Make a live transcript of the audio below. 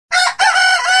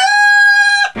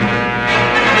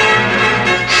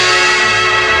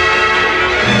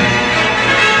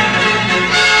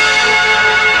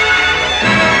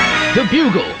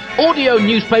Bugle, audio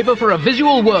newspaper for a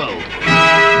visual world.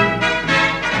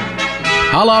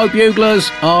 Hello Buglers,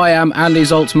 I am Andy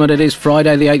Zaltzman. It is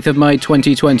Friday the 8th of May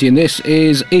 2020 and this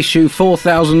is issue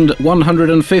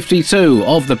 4152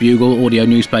 of the Bugle audio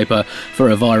newspaper for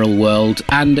a viral world.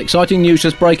 And exciting news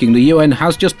just breaking, the UN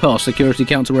has just passed Security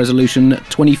Council Resolution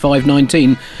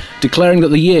 2519 declaring that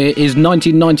the year is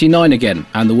 1999 again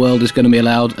and the world is going to be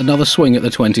allowed another swing at the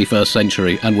 21st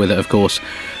century, and with it of course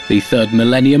the third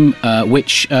millennium,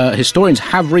 which historians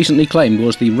have recently claimed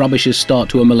was the rubbishest start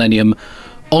to a millennium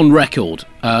on record.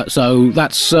 So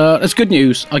that's good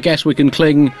news. I guess we can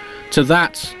cling to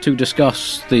that to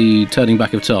discuss the turning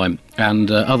back of time and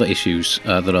other issues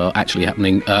that are actually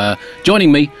happening.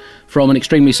 Joining me from an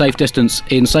extremely safe distance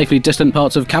in safely distant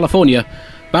parts of California,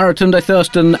 Baratunde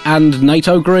Thurston and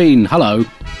Nato Green. Hello.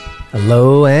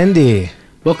 Hello, Andy.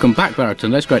 Welcome back,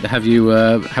 Baratunde. It's great to have you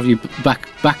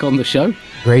back on the show.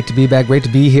 Great to be back. Great to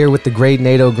be here with the great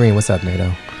Nato Green. What's up,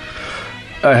 Nato?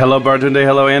 Hello, Baratunde.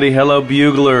 Hello, Andy. Hello,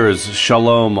 Buglers.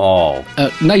 Shalom, all.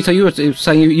 Nato, you were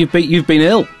saying you've been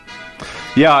ill.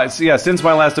 Yeah. Since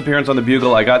my last appearance on the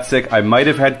Bugle, I got sick. I might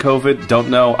have had COVID. Don't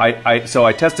know. So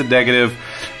I tested negative.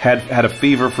 Had a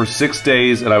fever for 6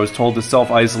 days, and I was told to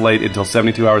self-isolate until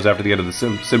 72 hours after the end of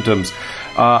the symptoms.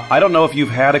 I don't know if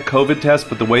you've had a COVID test,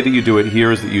 but the way that you do it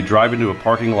here is that you drive into a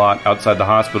parking lot outside the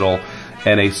hospital,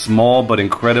 and a small but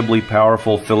incredibly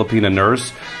powerful Filipina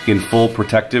nurse in full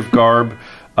protective garb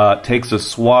takes a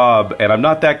swab, and I'm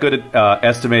not that good at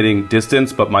estimating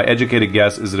distance, but my educated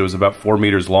guess is that it was about 4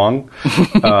 meters long.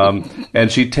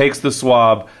 And she takes the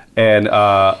swab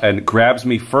and grabs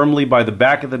me firmly by the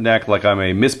back of the neck like I'm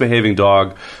a misbehaving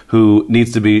dog who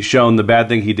needs to be shown the bad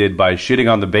thing he did by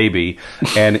shitting on the baby,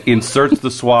 and inserts the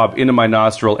swab into my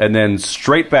nostril and then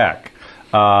straight back.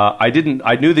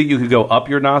 I knew that you could go up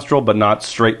your nostril, but not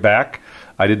straight back.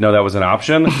 I didn't know that was an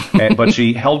option, but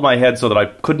she held my head so that I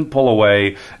couldn't pull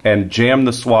away and jammed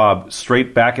the swab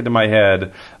straight back into my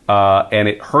head, and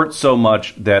it hurt so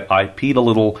much that I peed a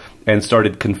little and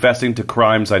started confessing to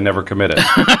crimes I never committed.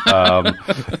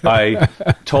 I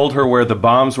told her where the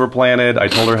bombs were planted. I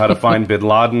told her how to find bin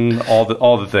Laden,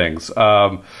 all the things.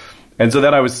 And so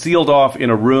then I was sealed off in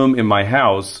a room in my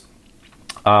house.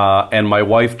 And my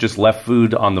wife just left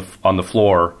food on the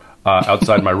floor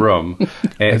outside my room.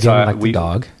 And again, like the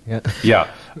dog. Yeah.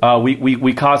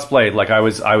 We cosplayed like I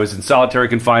was in solitary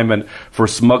confinement for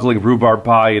smuggling rhubarb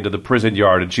pie into the prison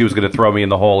yard, and she was going to throw me in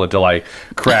the hole until I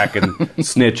crack and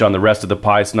snitch on the rest of the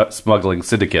pie smuggling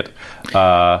syndicate.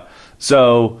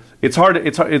 So it's hard.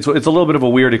 It's a little bit of a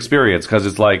weird experience because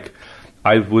it's like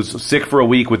I was sick for a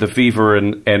week with a fever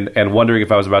and wondering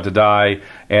if I was about to die,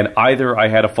 and either I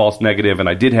had a false negative and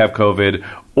I did have COVID,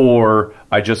 or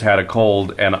I just had a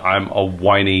cold and I'm a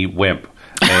whiny wimp.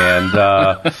 And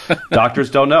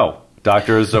doctors don't know.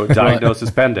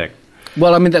 Diagnosis pending.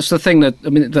 Well, I mean, that's the thing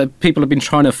that people have been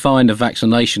trying to find a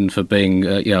vaccination for being,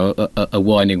 a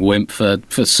whining wimp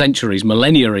for centuries,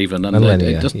 millennia even. And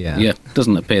it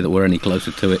doesn't appear that we're any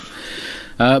closer to it.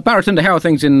 Baratunde, how are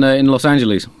things in Los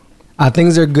Angeles?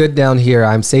 Things are good down here.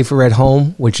 I'm safer at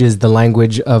home, which is the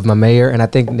language of my mayor. And I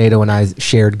think Nato and I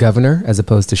shared governor as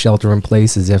opposed to shelter in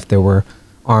place, as if there were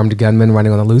armed gunmen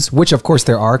running on the loose, which of course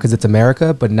there are because it's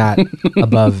America, but not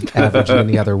above average in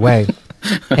any other way.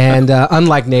 And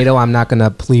unlike Nato, I'm not going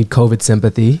to plead COVID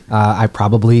sympathy. I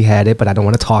probably had it, but I don't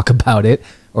want to talk about it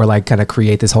or like kind of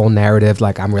create this whole narrative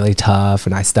like I'm really tough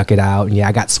and I stuck it out. And yeah,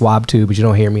 I got swabbed too, but you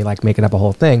don't hear me like making up a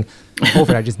whole thing.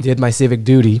 Hopefully I just did my civic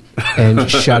duty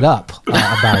and shut up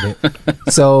about it.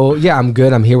 So yeah, I'm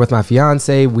good. I'm here with my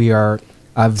fiance.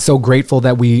 I'm so grateful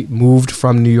that we moved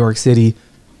from New York City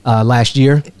last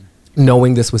year,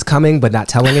 knowing this was coming, but not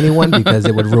telling anyone because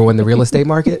it would ruin the real estate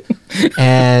market.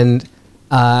 And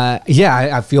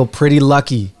I feel pretty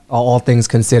lucky, all things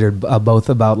considered, both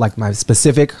about like my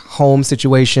specific home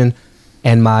situation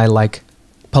and my like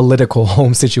political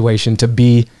home situation to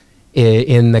be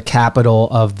in the capital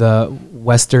of the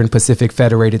Western Pacific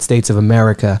Federated States of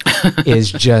America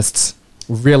is just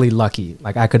really lucky.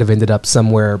 Like I could have ended up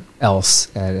somewhere else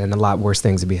and a lot worse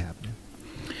things would be happening.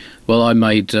 Well, I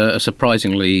made a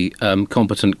surprisingly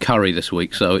competent curry this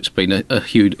week, so it's been a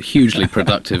hugely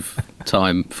productive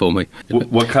time for me.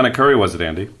 What kind of curry was it,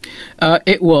 Andy?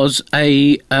 It was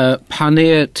a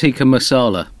paneer tikka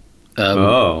masala.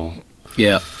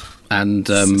 Yeah. And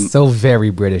so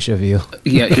very British of you.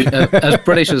 Yeah, as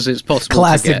British as it's possible.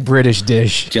 Classic to get. British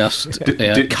dish. Just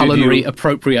culinary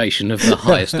appropriation of the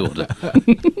highest order.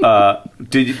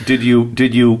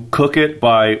 Did you cook it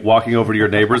by walking over to your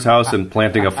neighbor's house and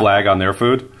planting a flag on their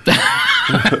food?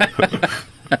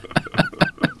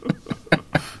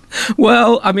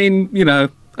 Well, I mean,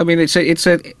 I mean,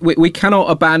 we cannot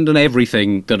abandon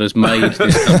everything that has made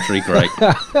this country great.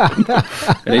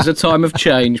 It is a time of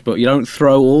change, but you don't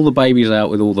throw all the babies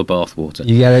out with all the bathwater.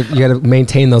 You gotta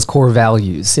maintain those core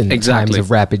values in times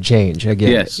of rapid change. Again,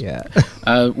 yes. Yeah.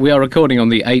 We are recording on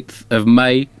the 8th of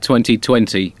May,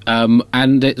 2020,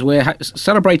 and we're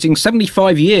celebrating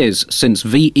 75 years since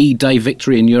VE Day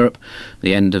victory in Europe,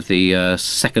 the end of the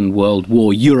Second World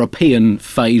War European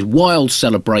phase. Wild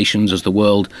celebrations as the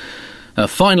world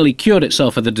finally cured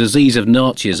itself of the disease of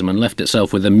Nazism and left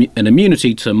itself with an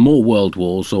immunity to more world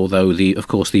wars, although, of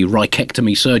course, the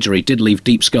Reichectomy surgery did leave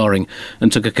deep scarring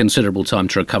and took a considerable time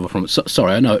to recover from it.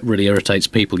 Sorry, I know it really irritates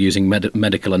people using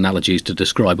medical analogies to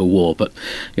describe a war, but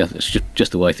yeah, it's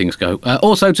just the way things go.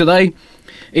 Also today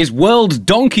is World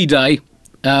Donkey Day.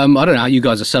 I don't know how you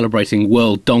guys are celebrating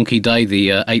World Donkey Day, the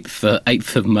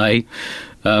 8th of May.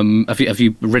 Have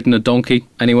you ridden a donkey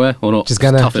anywhere or not? Just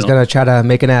gonna try to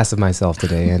make an ass of myself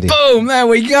today, Andy. Boom! There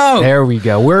we go. There we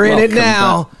go. We're in it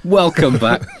now. Welcome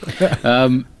back.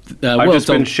 I've just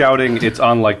been shouting "It's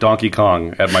on like Donkey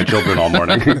Kong" at my children all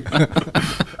morning.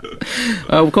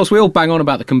 Of course, we all bang on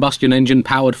about the combustion engine,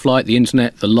 powered flight, the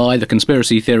internet, the lie, the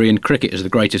conspiracy theory, and cricket as the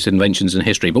greatest inventions in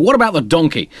history. But what about the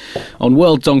donkey? On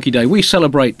World Donkey Day, we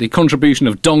celebrate the contribution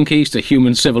of donkeys to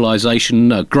human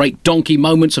civilization, great donkey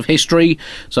moments of history,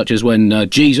 such as when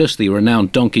Jesus, the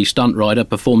renowned donkey stunt rider,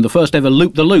 performed the first ever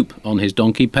loop-the-loop on his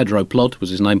donkey. Pedro Plod was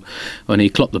his name, when he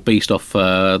clopped the beast off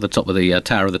the top of the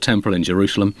Tower of the Temple in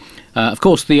Jerusalem. Of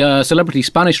course, the celebrity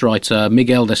Spanish writer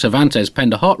Miguel de Cervantes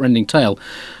penned a heart-rending tale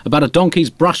about a donkey's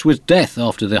brush with death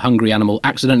after the hungry animal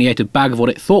accidentally ate a bag of what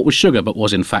it thought was sugar but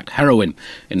was in fact heroin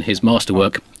in his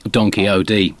masterwork, Donkey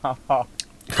O.D.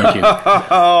 Thank you.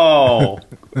 Oh.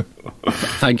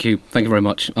 Thank you very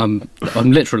much. I'm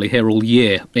literally here all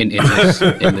year in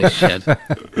this shed.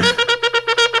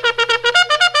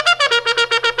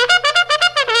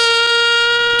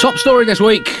 Top story this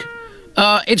week.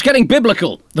 It's getting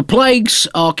biblical. The plagues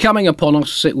are coming upon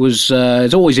us.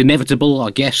 It's always inevitable,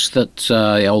 I guess, that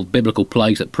the old biblical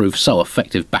plagues that proved so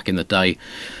effective back in the day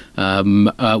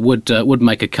would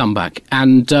make a comeback.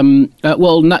 And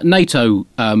NATO,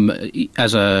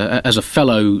 as a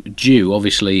fellow Jew,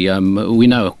 obviously, we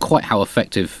know quite how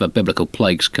effective biblical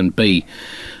plagues can be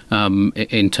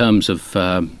in terms of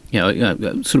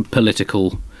sort of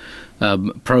political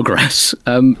progress.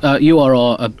 You are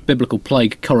our biblical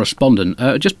plague correspondent.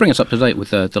 Just bring us up to date with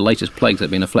the latest plagues that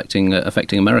have been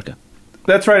affecting America.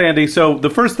 That's right, Andy. So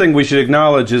the first thing we should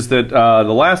acknowledge is that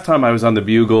the last time I was on the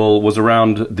Bugle was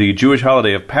around the Jewish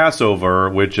holiday of Passover,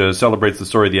 which celebrates the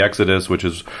story of the Exodus, which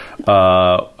is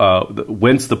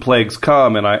whence the plagues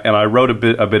come. And I wrote a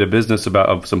bit of business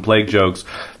of some plague jokes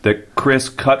that Chris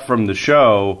cut from the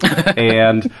show,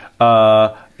 and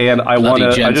I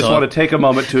just want to take a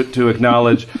moment to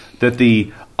acknowledge that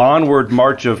the onward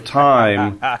march of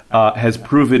time has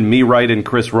proven me right and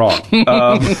Chris wrong.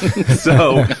 And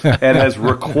has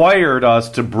required us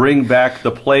to bring back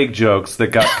the plague jokes that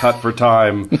got cut for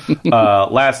time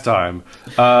last time.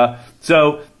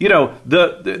 So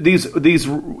these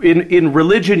in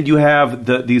religion you have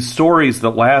these stories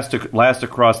that last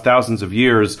across thousands of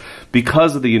years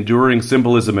because of the enduring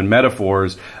symbolism and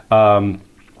metaphors.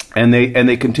 And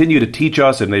they continue to teach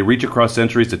us, and they reach across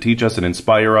centuries to teach us and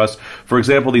inspire us. For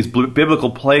example, these biblical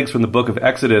plagues from the book of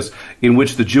Exodus, in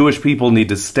which the Jewish people need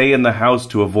to stay in the house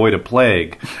to avoid a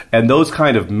plague, and those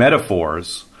kind of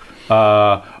metaphors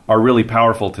are really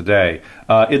powerful today.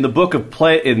 In the book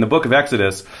of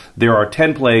Exodus, there are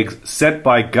 10 plagues sent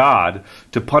by God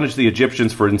to punish the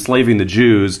Egyptians for enslaving the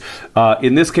Jews.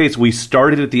 In this case, we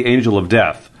started at the angel of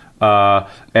death.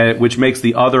 Which makes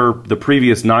the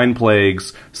previous 9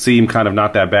 plagues seem kind of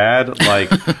not that bad.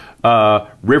 Like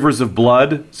rivers of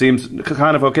blood seems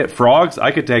kind of okay. Frogs,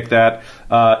 I could take that.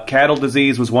 Cattle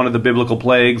disease was one of the biblical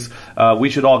plagues.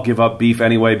 We should all give up beef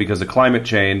anyway because of climate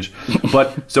change.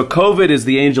 But so COVID is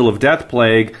the angel of death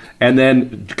plague, and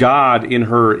then God, in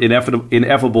her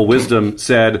ineffable wisdom,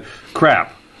 said,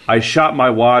 "Crap. I shot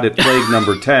my wad at plague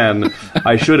number 10.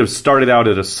 I should have started out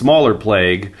at a smaller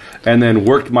plague and then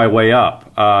worked my way up.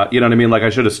 You know what I mean? Like I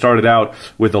should have started out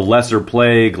with a lesser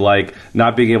plague, like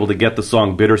not being able to get the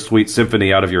song Bittersweet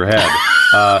Symphony out of your head,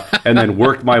 and then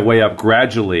worked my way up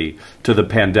gradually to the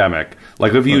pandemic.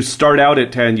 Like if you start out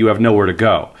at 10, you have nowhere to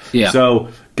go. Yeah. So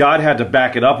God had to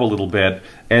back it up a little bit.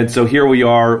 And so here we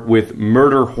are with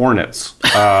murder hornets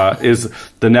is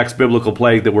the next biblical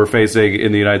plague that we're facing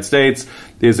in the United States,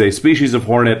 is a species of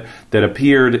hornet that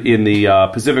appeared in the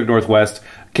Pacific Northwest,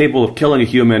 capable of killing a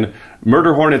human.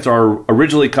 Murder hornets are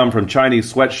originally come from Chinese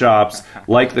sweatshops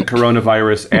like the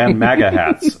coronavirus and MAGA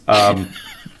hats.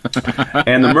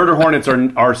 And the murder hornets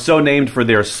are so named for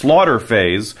their slaughter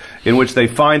phase, in which they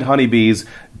find honeybees,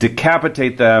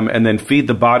 decapitate them, and then feed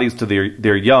the bodies to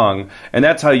their young. And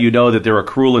that's how you know that they're a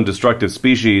cruel and destructive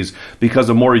species, because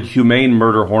a more humane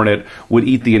murder hornet would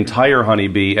eat the entire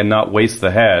honeybee and not waste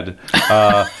the head.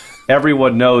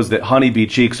 Everyone knows that honeybee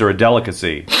cheeks are a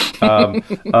delicacy.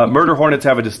 Murder hornets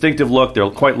have a distinctive look. They're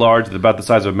quite large. They're about the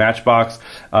size of a matchbox.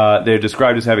 They're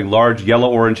described as having large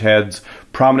yellow-orange heads,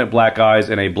 prominent black eyes,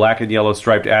 and a black and yellow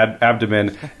striped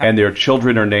abdomen. And their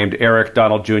children are named Eric,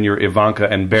 Donald Jr.,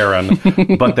 Ivanka, and Baron,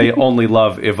 but they only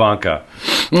love Ivanka.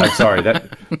 I'm sorry,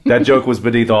 that joke was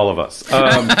beneath all of us.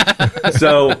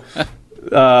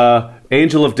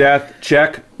 Angel of Death,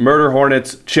 check. Murder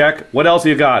hornets, check. What else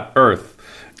you got? Earth.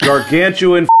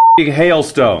 Gargantuan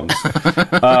hailstones.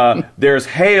 There's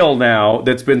hail now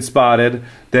that's been spotted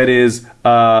that is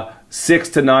 6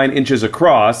 to 9 inches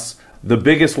across. The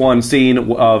biggest one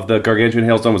seen of the gargantuan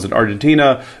hailstone was in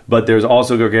Argentina, but there's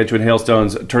also gargantuan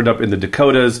hailstones turned up in the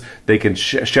Dakotas. They can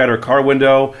shatter car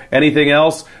window. Anything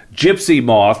else? Gypsy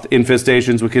moth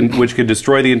infestations, which can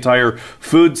destroy the entire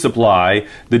food supply.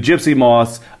 The gypsy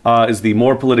moths is the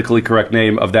more politically correct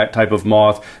name of that type of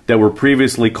moth that were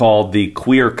previously called the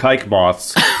queer kike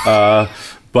moths.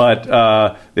 But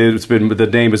the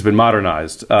name has been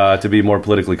modernized to be more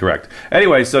politically correct.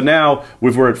 Anyway, so now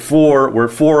we're at 4. We're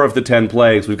at 4 of the 10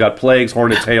 plagues. We've got plagues,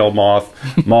 hornets, hail,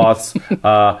 moths.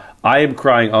 I am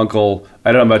crying uncle.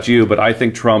 I don't know about you, but I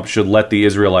think Trump should let the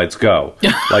Israelites go.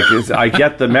 I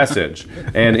get the message.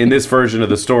 And in this version of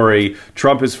the story,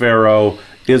 Trump is Pharaoh.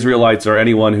 Israelites are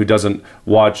anyone who doesn't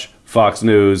watch Fox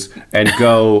News, and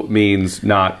go means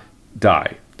not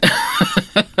die.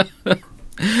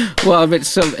 Well,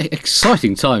 it's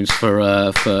exciting times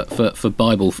for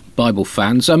Bible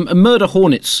fans. Murder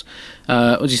hornets,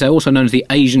 what do you say? Also known as the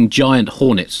Asian giant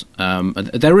hornets.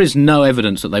 There is no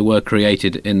evidence that they were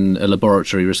created in a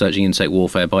laboratory researching insect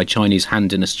warfare by Chinese Han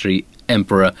Dynasty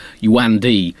Emperor Yuan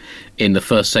Di in the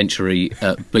 1st century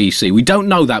BC. We don't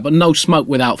know that, but no smoke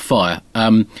without fire.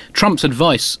 Trump's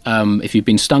advice, if you've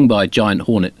been stung by a giant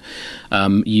hornet,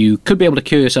 you could be able to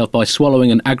cure yourself by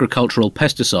swallowing an agricultural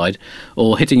pesticide,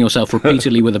 or hitting yourself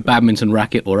repeatedly with a badminton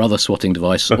racket or other swatting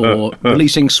device, or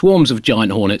releasing swarms of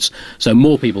giant hornets so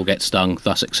more people get stung,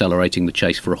 thus accelerating the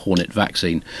chase for a hornet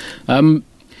vaccine.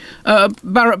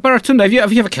 Baratunde,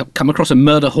 have you ever come across a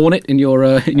murder hornet in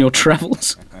your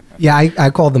travels? Yeah, I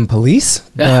call them police,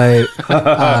 but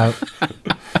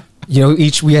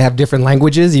we have different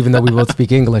languages, even though we both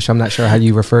speak English. I'm not sure how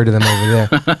you refer to them over there.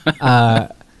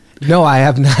 No, I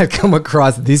have not come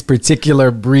across this particular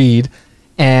breed,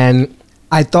 and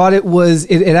I thought it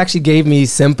actually gave me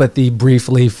sympathy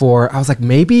briefly for, I was like,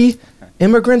 maybe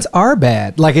immigrants are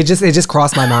bad. Like it just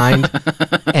crossed my mind,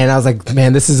 and I was like,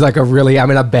 man, this is like I'm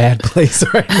in a bad place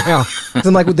right now. So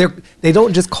I'm like, they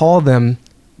don't just call them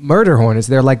murder hornets.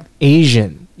 They're like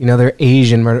Asian, they're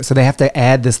Asian murder. So they have to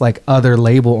add this like other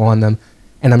label on them.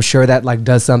 And I'm sure that like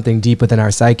does something deep within our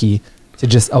psyche to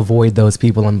just avoid those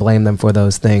people and blame them for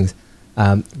those things.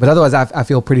 But otherwise, I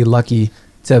feel pretty lucky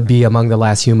to be among the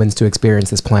last humans to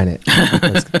experience this planet.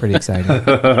 That's pretty exciting.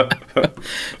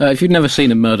 If you've never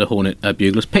seen a murder hornet,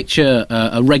 Buglers, picture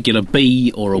a regular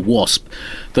bee or a wasp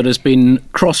that has been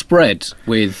crossbred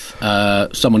with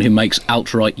someone who makes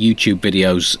alt-right YouTube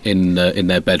videos in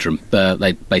their bedroom.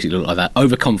 They basically look like that: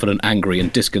 overconfident, angry,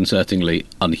 and disconcertingly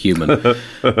unhuman.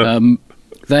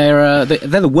 They're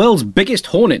the world's biggest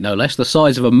hornet, no less, the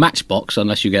size of a matchbox,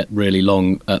 unless you get really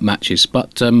long matches,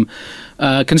 but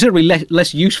considerably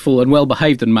less useful and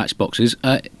well-behaved than matchboxes.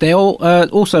 They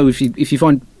also, if you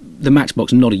find the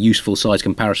matchbox not a useful size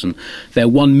comparison, they're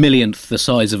 1/1,000,000th the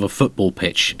size of a football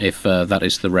pitch, if that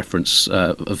is the reference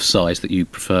of size that you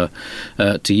prefer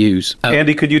to use.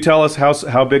 Andy, could you tell us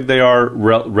how big they are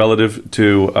relative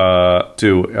to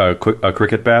a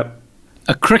cricket bat?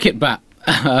 A cricket bat.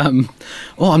 I'm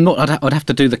not. I'd have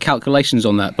to do the calculations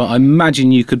on that, but I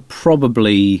imagine you could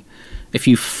probably, if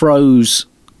you froze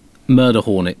murder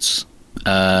hornets,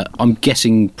 I'm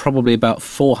guessing probably about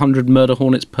 400 murder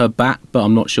hornets per bat, but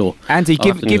I'm not sure. Andy,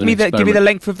 give me the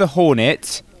length of the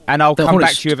hornet, and I'll come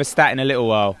back to you with a stat in a little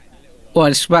while. Well,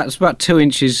 it's about 2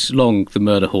 inches long, the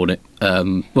murder hornet. I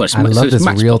love this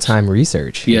real-time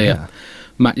research. Yeah.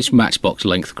 It's matchbox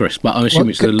length, Chris, but I'm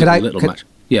assuming it's a little match.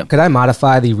 Yeah. Could I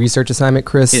modify the research assignment,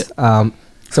 Chris? Yeah.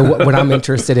 So what I'm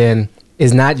interested in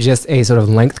is not just a sort of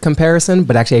length comparison,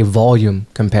 but actually a volume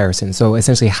comparison. So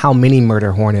essentially how many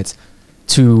murder hornets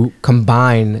to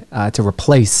combine to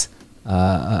replace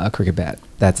a cricket bat.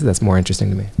 That's more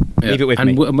interesting to me. Yeah. Leave it with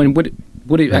me. I mean,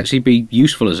 would it actually be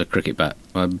useful as a cricket bat?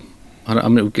 I'm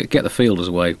going to get the fielders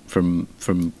away from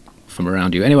from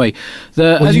around you. Anyway,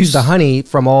 use the honey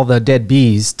from all the dead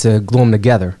bees to glue them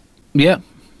together. Yeah.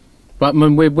 But I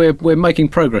mean, we're making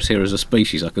progress here as a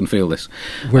species. I can feel this.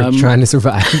 We're trying to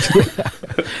survive.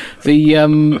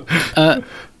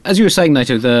 As you were saying,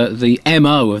 Nato, the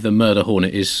MO of the murder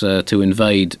hornet is to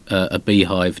invade a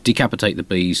beehive, decapitate the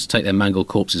bees, take their mangled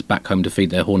corpses back home to feed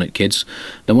their hornet kids.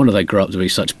 No wonder they grow up to be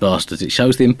such bastards. It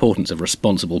shows the importance of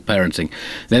responsible parenting.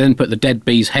 They then put the dead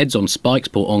bees' heads on spikes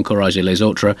pour encourager les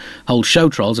autres, hold show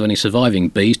trials of any surviving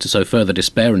bees to sow further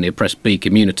despair in the oppressed bee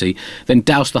community, then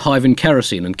douse the hive in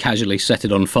kerosene and casually set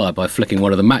it on fire by flicking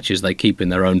one of the matches they keep in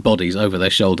their own bodies over their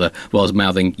shoulder whilst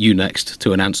mouthing "you next"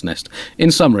 to an ant's nest.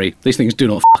 In summary, these things do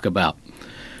not about.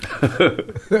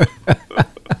 The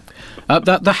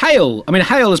hail. I mean,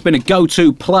 hail has been a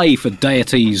go-to play for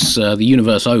deities the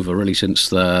universe over, really, since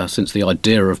the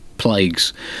idea of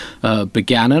plagues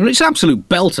began, and it's an absolute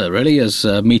belter, really, as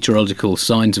meteorological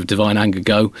signs of divine anger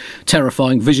go.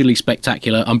 Terrifying, visually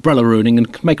spectacular, umbrella ruining,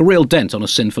 and can make a real dent on a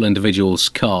sinful individual's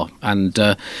car. And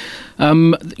the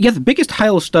biggest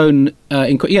hailstone,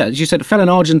 as you said, it fell in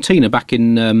Argentina back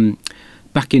in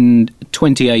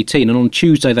 2018, and on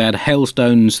Tuesday they had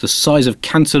hailstones the size of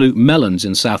cantaloupe melons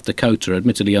in South Dakota,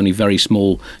 admittedly only very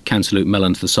small cantaloupe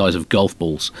melons the size of golf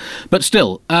balls. But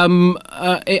still,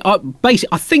 basically,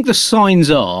 I think the signs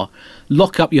are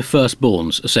lock up your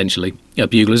firstborns, essentially.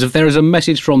 Buglers, if there is a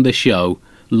message from this show,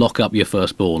 lock up your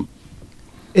firstborn.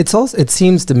 It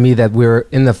seems to me that we're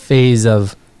in the phase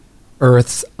of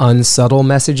Earth's unsubtle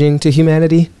messaging to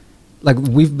humanity. Like,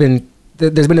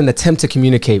 there's been an attempt to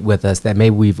communicate with us that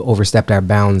maybe we've overstepped our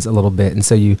bounds a little bit. And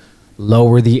so you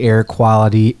lower the air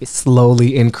quality,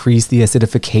 slowly increase the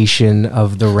acidification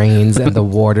of the rains and the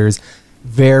waters,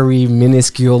 very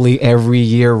minusculely every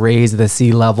year raise the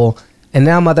sea level. And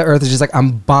now Mother Earth is just like,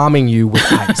 I'm bombing you with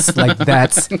ice. Like,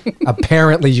 that's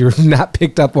apparently you've not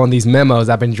picked up on these memos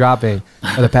I've been dropping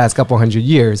for the past couple hundred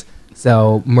years.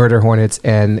 So murder hornets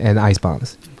and ice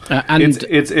bombs. And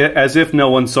it's as if no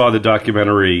one saw the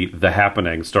documentary The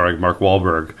Happening, starring Mark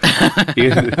Wahlberg,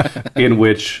 in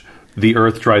which the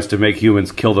Earth tries to make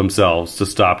humans kill themselves to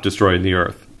stop destroying the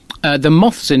Earth. The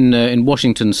moths in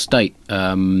Washington State,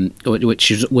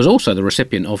 which was also the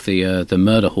recipient of the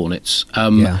murder hornets.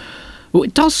 Well,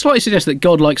 it does slightly suggest that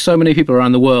God, like so many people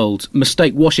around the world,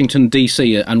 mistake Washington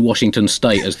D.C. and Washington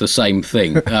State as the same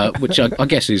thing, which I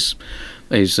guess is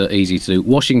easy to do.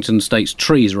 Washington State's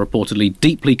trees are reportedly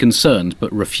deeply concerned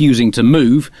but refusing to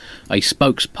move. A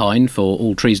spokespine for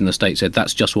all trees in the state said,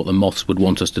 "That's just what the moths would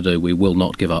want us to do. We will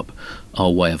not give up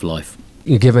our way of life."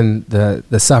 Given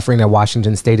the suffering that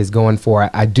Washington State is going for,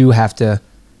 I do have to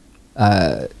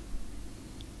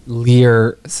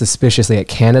leer suspiciously at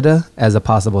Canada as a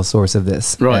possible source of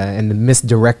this, right? And the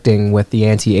misdirecting with the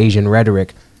anti-Asian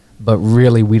rhetoric, but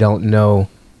really we don't know.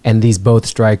 And these both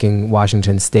striking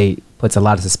Washington State puts a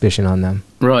lot of suspicion on them,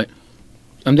 right?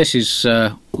 And this is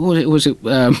what was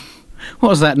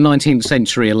that 19th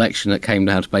century election that came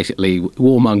down to basically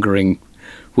warmongering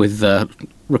with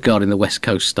regarding the West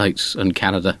Coast states and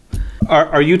Canada.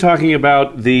 Are you talking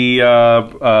about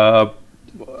the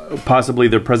possibly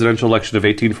the presidential election of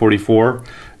 1844,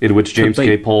 in which James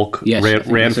K. Polk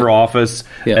ran for office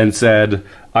and said,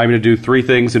 "I'm going to do three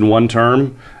things in one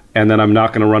term, and then I'm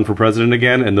not going to run for president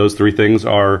again." And those three things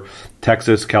are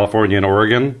Texas, California, and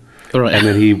Oregon. Right. And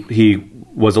then he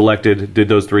was elected, did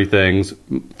those three things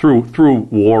through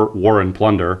war and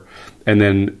plunder, and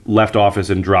then left office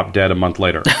and dropped dead a month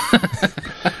later.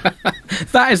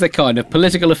 That is the kind of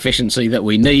political efficiency that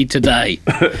we need today.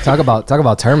 Talk about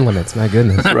term limits, my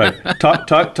goodness. Right.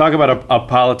 Talk about a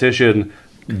politician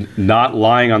not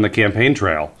lying on the campaign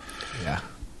trail. Yeah.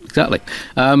 Exactly.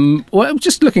 Well,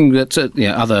 just looking at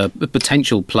other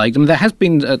potential plagues. I mean, there has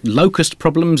been locust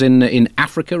problems in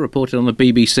Africa, reported on the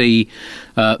BBC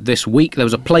this week. There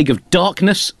was a plague of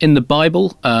darkness in the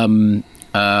Bible.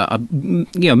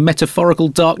 Metaphorical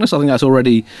darkness. I think that's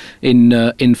already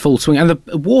in full swing. And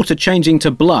the water changing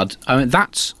to blood. I mean,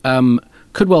 that's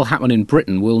could well happen in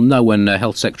Britain. We'll know when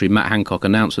Health Secretary Matt Hancock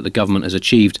announced that the government has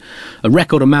achieved a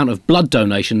record amount of blood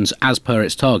donations as per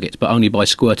its target, but only by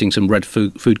squirting some red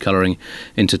food colouring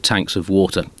into tanks of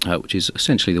water, which is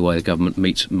essentially the way the government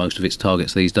meets most of its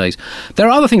targets these days. There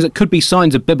are other things that could be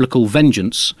signs of biblical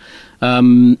vengeance.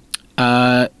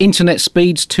 Internet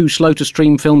speeds too slow to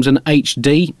stream films in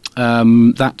HD.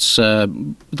 That's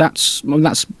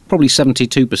probably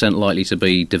 72% likely to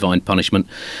be divine punishment.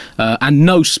 And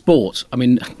no sport. I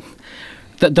mean,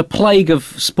 the plague of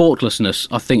sportlessness,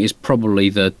 I think, is probably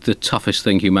the toughest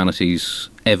thing humanity's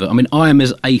ever. I mean, I am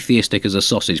as atheistic as a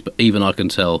sausage, but even I can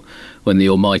tell when the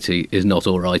Almighty is not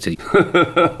alrighty.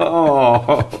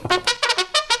 Oh.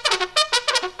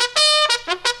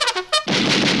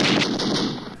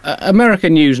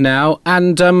 American news now,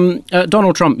 and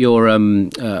Donald Trump, your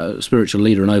spiritual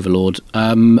leader and overlord,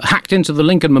 hacked into the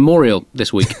Lincoln Memorial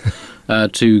this week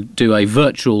to do a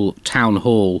virtual town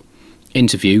hall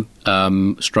interview,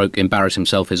 stroke embarrass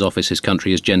himself, his office, his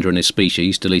country, his gender and his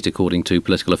species, delete according to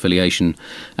political affiliation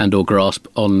and or grasp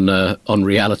on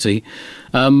reality.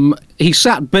 He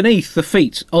sat beneath the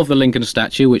feet of the Lincoln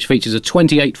statue, which features a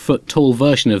 28-foot tall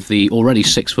version of the already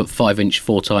 6'5"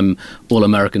 four-time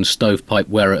All-American Stovepipe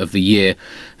Wearer of the Year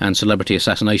and celebrity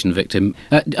assassination victim.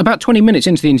 About 20 minutes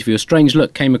into the interview, a strange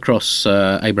look came across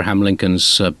Abraham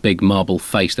Lincoln's big marble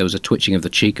face. There was a twitching of the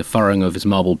cheek, a furrowing of his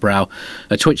marble brow,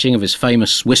 a twitching of his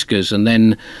famous whiskers, and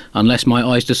then, unless my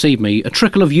eyes deceive me, a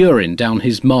trickle of urine down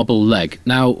his marble leg.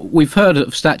 Now, we've heard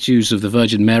of statues of the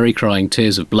Virgin Mary crying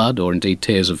tears of blood, or indeed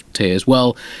tears of tears.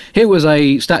 Well, here was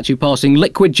a statue passing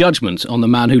liquid judgment on the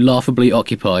man who laughably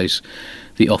occupies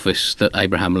the office that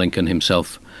Abraham Lincoln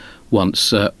himself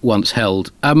once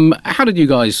held. How did you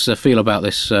guys feel about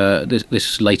this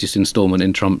latest instalment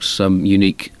in Trump's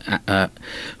unique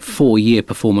 4-year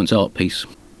performance art piece?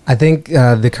 I think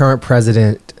the current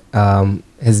president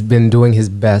has been doing his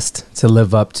best to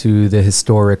live up to the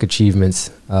historic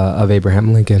achievements of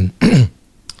Abraham Lincoln.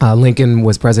 Lincoln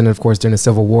was president, of course, during the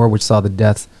Civil War, which saw the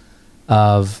deaths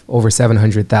of over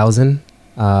 700,000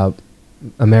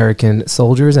 American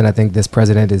soldiers, and I think this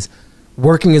president is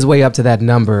working his way up to that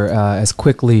number as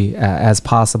quickly as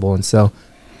possible. And so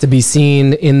to be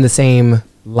seen in the same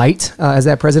light as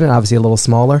that president, obviously a little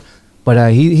smaller,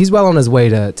 but he's well on his way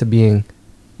to being,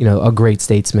 a great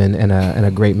statesman and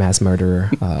a great mass murderer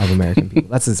of American people.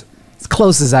 That's as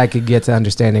close as I could get to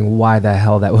understanding why the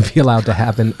hell that would be allowed to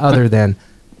happen, other than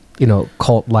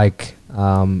cult-like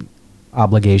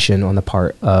obligation on the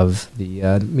part of the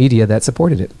media that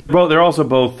supported it. Well, they're also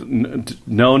both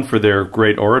known for their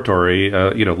great oratory.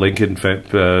 Lincoln said,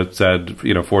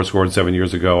 7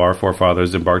 years ago, our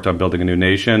forefathers embarked on building a new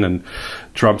nation, and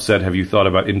Trump said, have you thought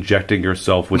about injecting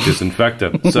yourself with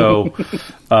disinfectant? So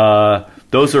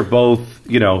those are both,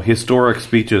 historic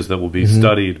speeches that will be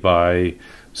studied by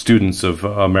students of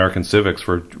American civics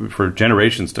for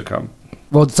generations to come.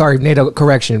 Well, sorry, Nato,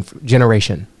 correction,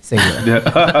 generation, singular.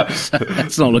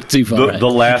 Let's not look too far ahead. The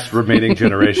last remaining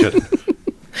generation.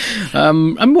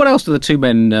 And what else do the two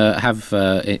men have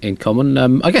in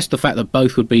common? I guess the fact that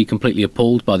both would be completely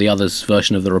appalled by the other's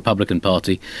version of the Republican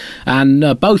Party,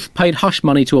 and both paid hush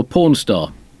money to a porn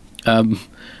star.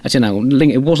 Actually, no,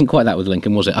 it wasn't quite that with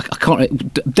Lincoln, was it? I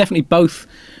can't. Definitely both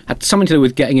had something to do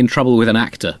with getting in trouble with an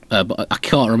actor, but I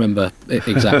can't remember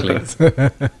exactly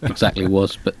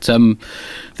was. But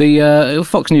the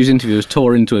Fox News interviewers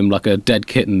tore into him like a dead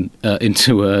kitten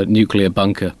into a nuclear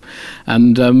bunker,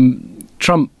 and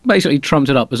Trump basically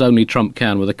trumped it up as only Trump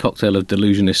can with a cocktail of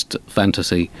delusionist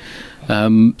fantasy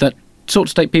that sort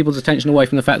of take people's attention away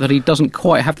from the fact that he doesn't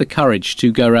quite have the courage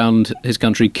to go around his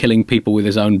country killing people with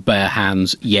his own bare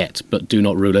hands yet, but do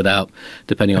not rule it out,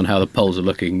 depending on how the polls are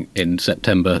looking in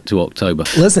September to October.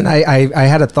 Listen, I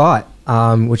had a thought,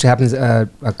 which happens a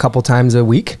couple times a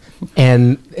week,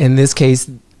 and in this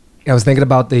case, I was thinking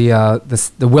about the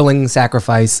willing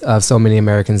sacrifice of so many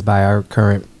Americans by our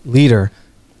current leader,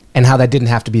 and how that didn't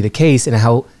have to be the case, and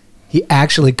how he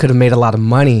actually could have made a lot of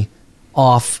money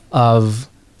off of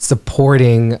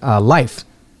supporting life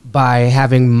by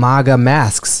having MAGA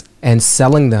masks and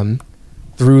selling them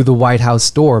through the White House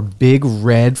store, big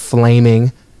red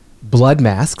flaming blood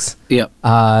masks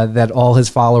that all his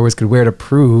followers could wear to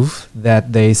prove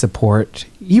that they support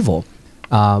evil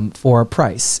for a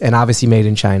price, and obviously made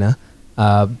in China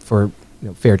for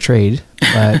fair trade,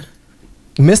 but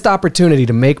missed opportunity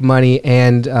to make money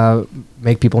and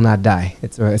make people not die.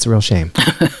 It's a real shame.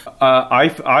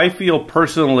 I feel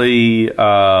personally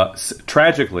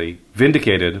tragically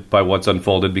vindicated by what's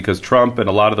unfolded, because Trump and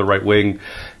a lot of the right wing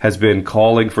has been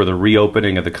calling for the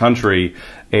reopening of the country.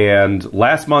 And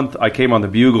last month I came on the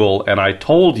Bugle and I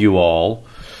told you all,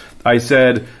 I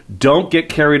said, don't get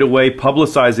carried away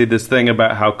publicizing this thing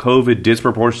about how COVID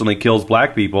disproportionately kills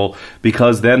black people,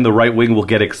 because then the right wing will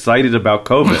get excited about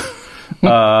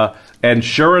COVID. And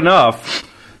sure enough,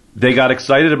 they got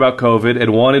excited about COVID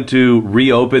and wanted to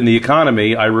reopen the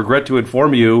economy. I regret to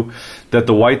inform you that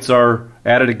the whites are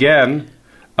at it again.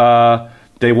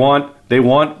 They want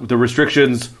the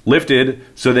restrictions lifted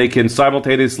so they can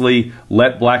simultaneously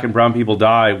let black and brown people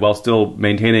die while still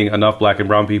maintaining enough black and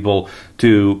brown people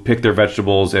to pick their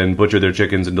vegetables and butcher their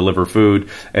chickens and deliver food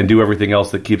and do everything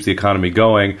else that keeps the economy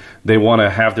going. They want to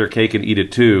have their cake and eat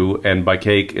it too. And by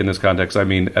cake in this context, I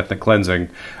mean ethnic cleansing.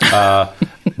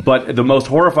 But the most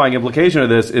horrifying implication of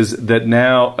this is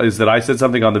that I said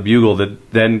something on the Bugle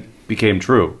that then became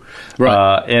true.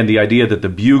 Right. And the idea that the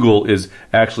Bugle is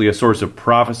actually a source of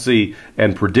prophecy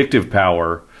and predictive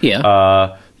power.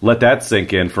 Yeah. Let that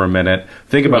sink in for a minute.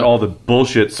 Think about all the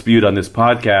bullshit spewed on this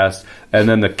podcast and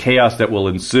then the chaos that will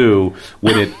ensue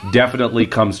when it definitely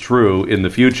comes true in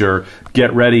the future.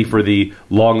 Get ready for the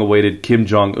long-awaited Kim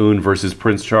Jong-un versus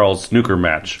Prince Charles snooker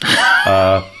match.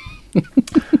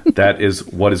 That is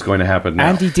what is going to happen now.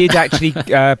 And he did actually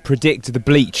predict the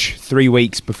bleach 3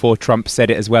 weeks before Trump said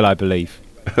it as well, I believe.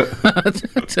 I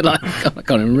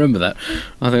can't even remember that.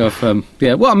 I think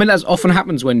I've well, I mean, that often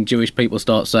happens when Jewish people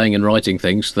start saying and writing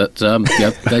things that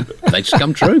they just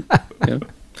come true.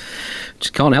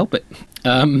 Just can't help it.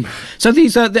 So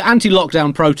these are the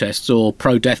anti-lockdown protests or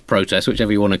pro-death protests,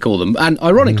 whichever you want to call them, and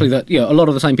ironically that a lot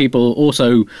of the same people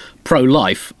also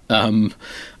pro-life.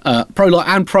 Pro-life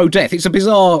and pro-death. It's a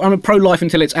bizarre. I mean, pro-life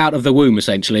until it's out of the womb,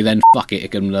 essentially. Then fuck it,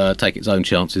 it can take its own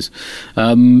chances.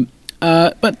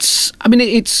 But I mean,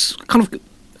 it's kind of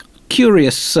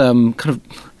curious,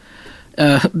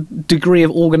 degree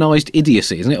of organised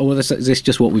idiocy, isn't it? Or is this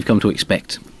just what we've come to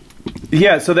expect?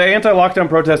 Yeah. So the anti-lockdown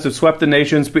protests have swept the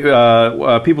nations.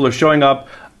 People are showing up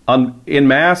en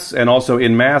masse and also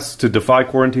en masse to defy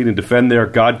quarantine and defend their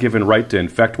God-given right to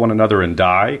infect one another and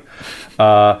die.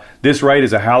 This right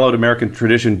is a hallowed American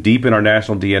tradition deep in our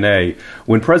national DNA.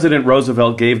 When President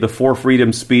Roosevelt gave the Four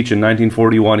Freedoms speech in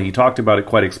 1941, he talked about it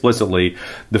quite explicitly.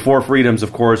 The four freedoms,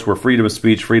 of course, were freedom of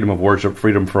speech, freedom of worship,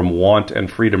 freedom from want,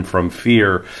 and freedom from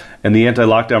fear. And the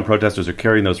anti-lockdown protesters are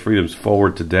carrying those freedoms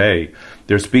forward today.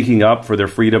 They're speaking up for their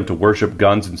freedom to worship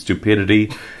guns and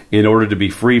stupidity in order to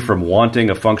be free from wanting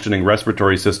a functioning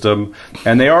respiratory system.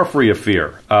 And they are free of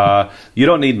fear. You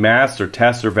don't need masks or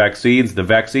tests or vaccines. The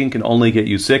vaccine can only get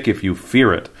you sick if you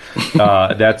fear it.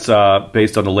 That's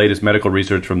based on the latest medical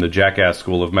research from the Jackass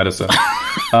School of Medicine.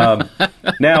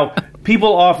 Now,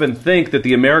 people often think that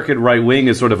the American right wing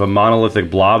is sort of a monolithic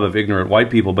blob of ignorant white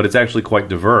people, but it's actually quite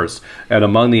diverse. And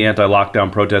among the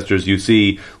anti-lockdown protesters, you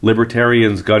see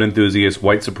libertarians, gun enthusiasts,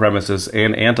 white supremacists,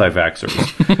 and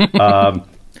anti-vaxxers.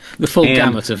 The full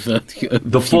gamut of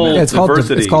the full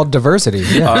diversity. It's called diversity.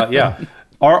 Yeah.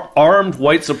 Armed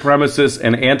white supremacists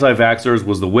and anti-vaxxers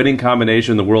was the winning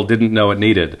combination the world didn't know it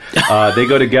needed. They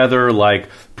go together like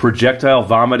projectile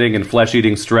vomiting and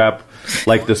flesh-eating strep,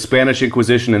 like the Spanish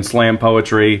Inquisition and slam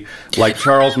poetry, like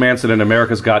Charles Manson and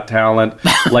America's Got Talent,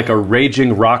 like a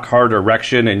raging rock-hard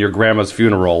erection in your grandma's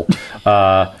funeral,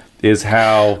 is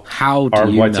how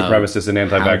armed white supremacists and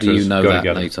anti-vaxxers go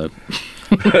together. Nato?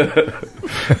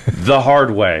 The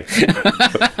hard way.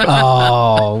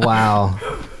 Oh, wow.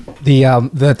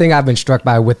 The thing I've been struck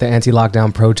by with the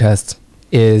anti-lockdown protests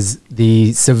is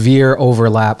the severe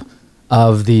overlap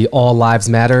of the All Lives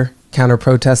Matter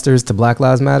counter-protesters to Black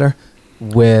Lives Matter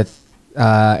with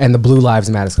and the Blue Lives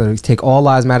Matter. So you take All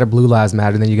Lives Matter, Blue Lives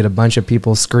Matter, and then you get a bunch of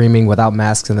people screaming without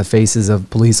masks in the faces of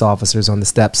police officers on the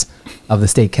steps of the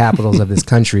state capitals of this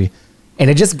country. And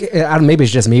it just, maybe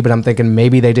it's just me, but I'm thinking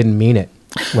maybe they didn't mean it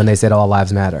when they said All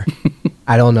Lives Matter.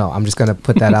 I don't know. I'm just going to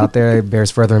put that out there. It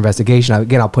bears further investigation.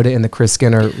 Again, I'll put it in the Chris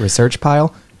Skinner research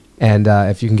pile. And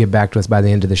if you can get back to us by the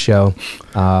end of the show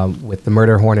with the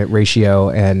murder hornet ratio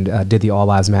and did the All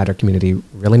Lives Matter community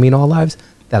really mean all lives,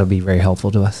 that'll be very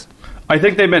helpful to us. I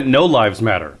think they meant no lives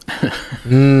matter.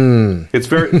 It's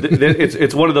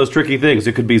it's one of those tricky things.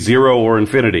 It could be zero or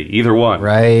infinity, either one.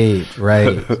 Right.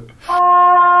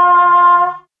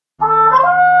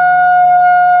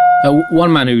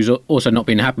 One man who's also not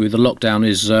been happy with the lockdown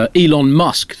is Elon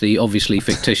Musk, the obviously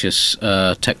fictitious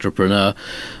technopreneur,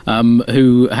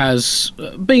 who has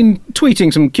been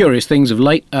tweeting some curious things of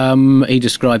late. He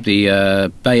described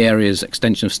the Bay Area's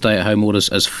extension of stay-at-home orders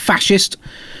as fascist.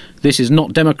 This is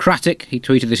not democratic. He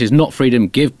tweeted, this is not freedom.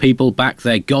 Give people back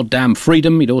their goddamn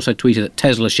freedom. He'd also tweeted that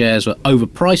Tesla shares were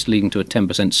overpriced, leading to a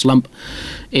 10% slump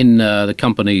in the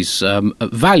company's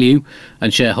value,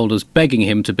 and shareholders begging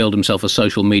him to build himself a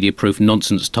social media-proof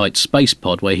nonsense-tight space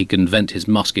pod where he can vent his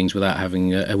muskings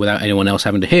without anyone else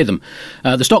having to hear them.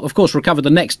 The stock, of course, recovered the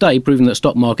next day, proving that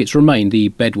stock markets remain the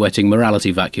bedwetting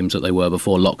morality vacuums that they were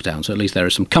before lockdown. So at least there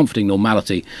is some comforting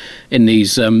normality in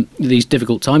these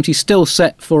difficult times. He's still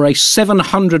set for a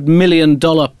 $700 million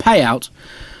payout.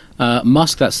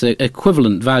 Musk, that's the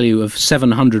equivalent value of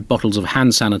 700 bottles of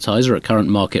hand sanitizer at current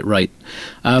market rate.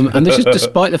 And this is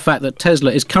despite the fact that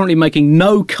Tesla is currently making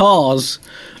no cars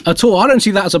at all. I don't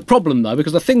see that as a problem, though,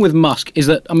 because the thing with Musk is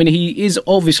that, I mean, he is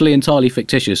obviously entirely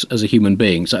fictitious as a human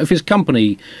being. So if his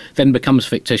company then becomes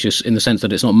fictitious in the sense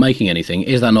that it's not making anything,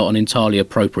 is that not an entirely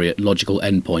appropriate logical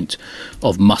endpoint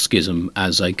of Muskism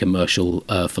as a commercial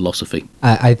philosophy?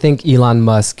 I think Elon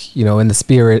Musk, in the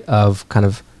spirit of kind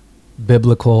of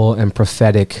biblical and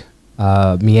prophetic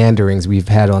meanderings we've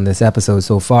had on this episode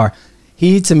so far,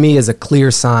 he to me is a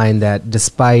clear sign that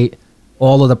despite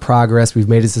all of the progress we've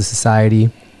made as a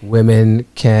society, women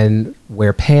can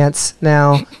wear pants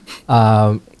now,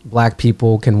 black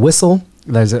people can whistle.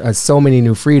 There's so many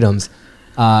new freedoms.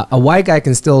 A white guy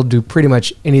can still do pretty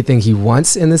much anything he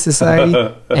wants in this society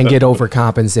and get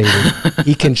overcompensated.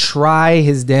 He can try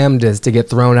his damnedest to get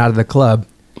thrown out of the club,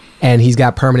 and he's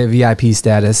got permanent VIP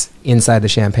status inside the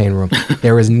champagne room.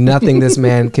 There is nothing this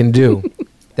man can do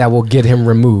that will get him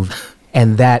removed.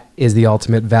 And that is the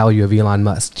ultimate value of Elon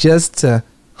Musk, just to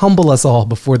humble us all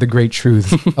before the great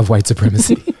truth of white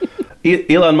supremacy.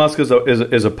 Elon Musk is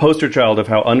a poster child of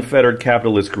how unfettered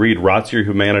capitalist greed rots your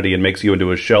humanity and makes you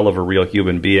into a shell of a real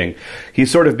human being. He's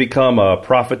sort of become a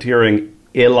profiteering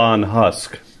Elon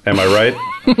Husk. Am I right?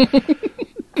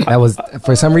 That was,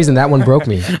 for some reason, that one broke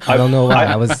me. I don't know why.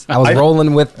 I was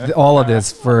rolling with all of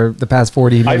this for the past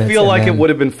 40 minutes. I feel like it would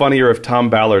have been funnier if Tom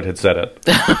Ballard had said it.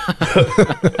 I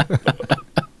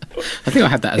think I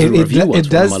had that as a review once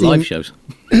for one of my live shows.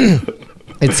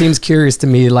 It seems curious to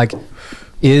me, like,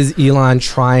 is Elon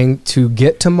trying to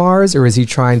get to Mars, or is he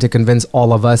trying to convince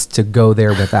all of us to go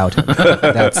there without him?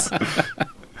 That's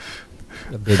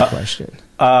a big question.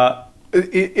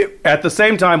 At the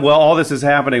same time, while all this is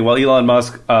happening, while Elon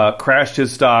Musk crashed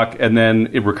his stock and then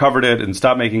it recovered it and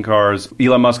stopped making cars,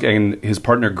 Elon Musk and his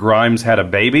partner Grimes had a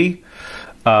baby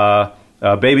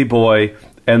boy,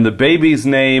 and the baby's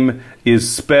name is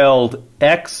spelled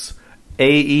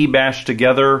X-A-E mashed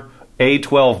together,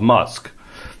 A12 Musk.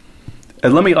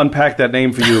 And let me unpack that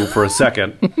name for you for a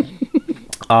second.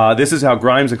 This is how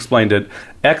Grimes explained it.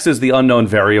 X is the unknown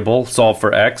variable, solve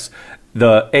for X.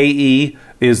 The AE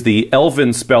is the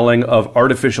Elven spelling of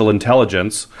artificial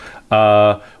intelligence,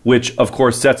 which, of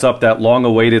course, sets up that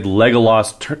long-awaited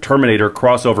Legolas Terminator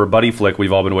crossover buddy flick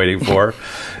we've all been waiting for.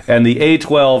 And the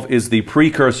A12 is the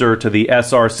precursor to the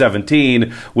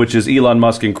SR-17, which is Elon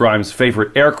Musk and Grimes'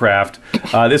 favorite aircraft.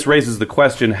 This raises the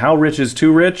question, how rich is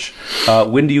too rich?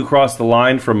 When do you cross the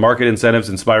line from market incentives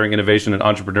inspiring innovation and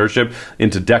entrepreneurship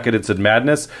into decadence and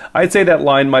madness? I'd say that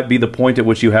line might be the point at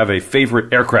which you have a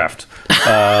favorite aircraft.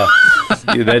 That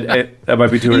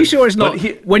might be too rich. Are you sure it's not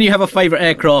when you have a favorite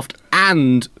aircraft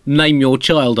and name your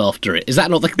child after it? Is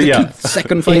that not the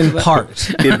second phase? In part.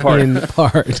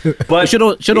 But should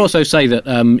also say that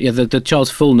the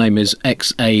child's full name is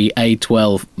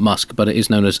XAA12 Musk, but it is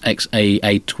known as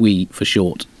XAA2 for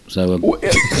short. So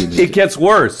it gets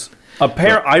worse.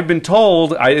 I've been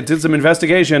told, I did some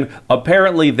investigation,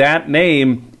 apparently that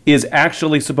name is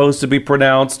actually supposed to be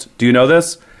pronounced, do you know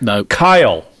this? No.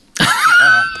 Kyle.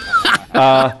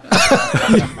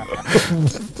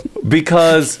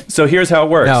 Because so here's how it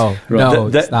works.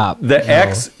 Stop. The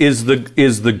X is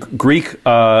the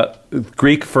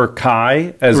Greek for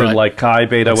Chi, as in like Chi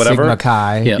Beta, whatever. Sigma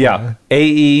Chi. Yeah.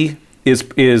 AE is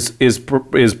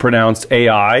pronounced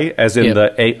AI, as in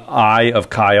the AI of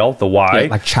Kyle, the Y.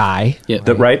 Like Chai.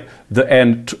 Right. The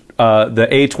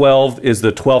A12 is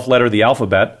the 12th letter of the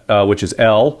alphabet, which is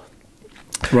L.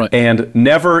 Right. And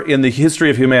never in the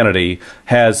history of humanity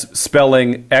has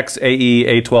spelling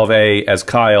XAE-A12A as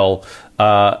Kyle,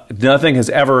 nothing has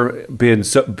ever been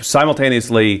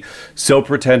simultaneously so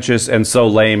pretentious and so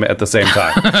lame at the same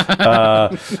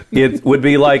time. It would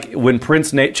be like when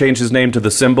Prince changed his name to The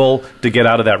Symbol to get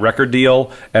out of that record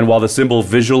deal, and while The Symbol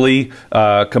visually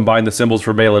combined the symbols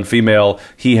for male and female,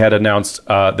 he had announced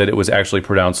that it was actually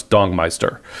pronounced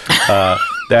Dongmeister.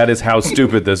 That is how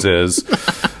stupid this is.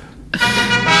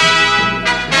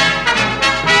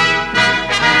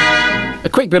 A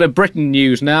quick bit of Britain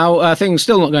news now. Things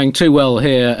still not going too well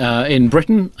here in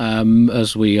Britain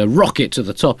as we rocket to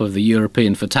the top of the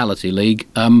European Fatality League.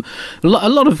 A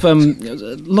lot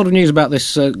of news about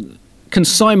this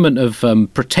consignment of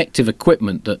protective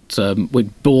equipment that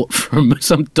we'd bought from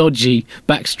some dodgy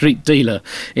backstreet dealer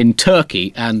in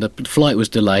Turkey, and the flight was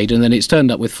delayed, and then it's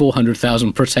turned up with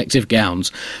 400,000 protective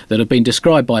gowns that have been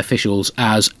described by officials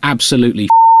as absolutely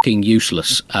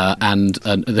useless, and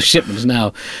the shipment is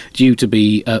now due to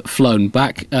be flown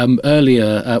back.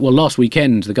 Last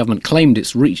weekend, the government claimed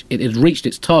it had reached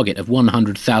its target of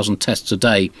 100,000 tests a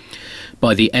day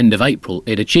by the end of April.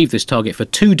 It achieved this target for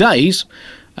 2 days,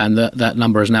 and that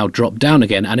number has now dropped down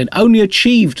again. And it only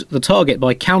achieved the target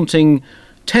by counting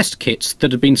test kits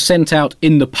that had been sent out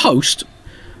in the post,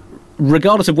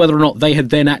 regardless of whether or not they had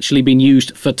then actually been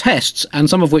used for tests, and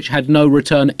some of which had no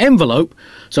return envelope.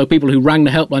 So people who rang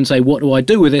the helpline say, what do I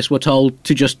do with this, were told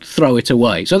to just throw it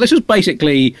away. So this is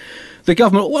basically the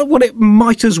government. What it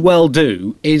might as well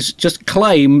do is just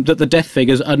claim that the death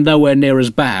figures are nowhere near as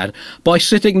bad by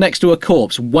sitting next to a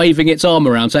corpse, waving its arm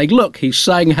around, saying, look, he's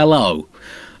saying hello.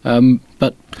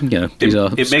 But these are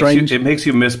strange. It makes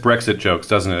you miss Brexit jokes,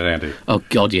 doesn't it, Andy? Oh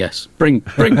God, yes. Bring.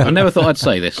 I never thought I'd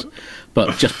say this,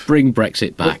 but just bring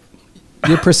Brexit back.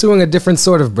 You're pursuing a different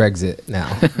sort of Brexit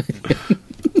now.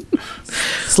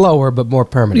 Slower, but more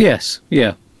permanent. Yes.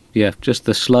 Yeah. Just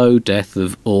the slow death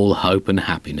of all hope and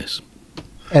happiness.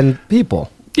 And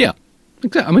people. Yeah.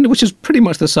 Exactly. I mean, which is pretty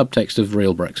much the subtext of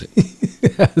real Brexit.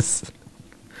 Yes.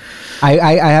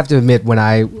 I have to admit, when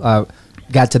I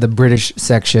got to the British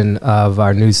section of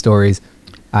our news stories,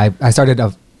 I started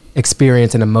to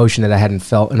experience an emotion that I hadn't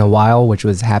felt in a while, which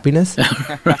was happiness.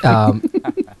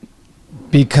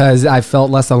 Because I felt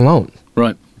less alone.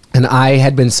 Right. And I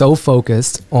had been so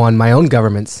focused on my own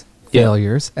government's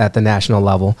failures at the national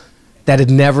level that it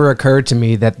never occurred to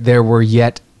me that there were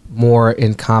yet more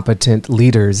incompetent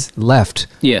leaders left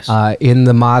in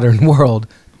the modern world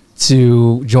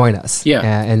to join us.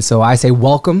 Yeah. And so I say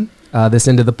welcome. This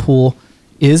end of the pool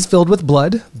is filled with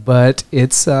blood, but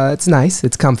it's nice.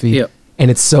 It's comfy. Yep.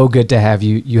 And it's so good to have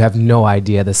you. You have no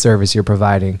idea the service you're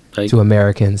providing to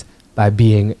Americans by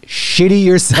being shitty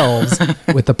yourselves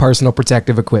with the personal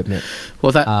protective equipment.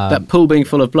 Well, that pool being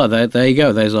full of blood, there you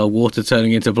go. There's our water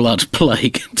turning into blood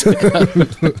plague.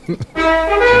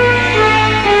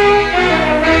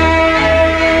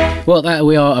 Well,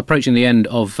 we are approaching the end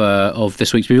of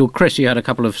this week's Bugle. Chris, you had a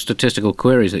couple of statistical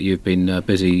queries that you've been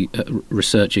busy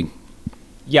researching.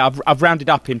 Yeah, I've rounded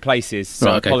up in places, so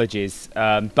right, okay. Apologies.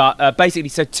 But basically,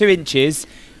 so 2 inches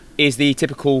is the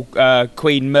typical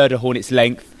queen murder hornet's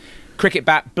length. Cricket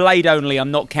bat, blade only, I'm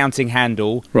not counting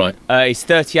handle. Right. Is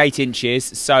 38 inches,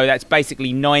 so that's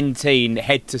basically 19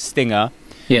 head to stinger.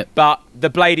 Yeah. But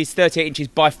the blade is 38 inches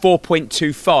by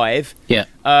 4.25. Yeah.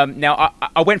 Now,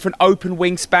 I went for an open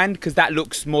wingspan because that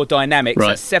looks more dynamic.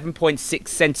 Right. So 7.6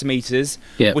 centimetres,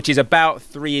 yeah. which is about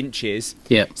 3 inches.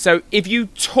 Yeah. So if you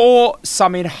tore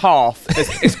some in half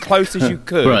as close as you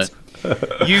could, right.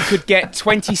 you could get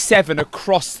 27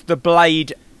 across the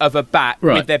blade of a bat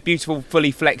with their beautiful fully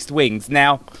flexed wings.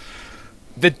 Now,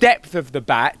 the depth of the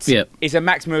bat is a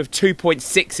maximum of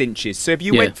 2.6 inches. So if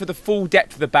you went for the full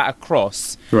depth of the bat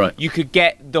across, you could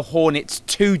get the hornets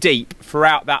 2 deep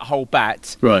throughout that whole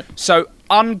bat. Right. So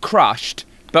uncrushed,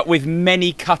 but with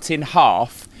many cut in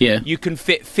half, you can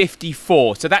fit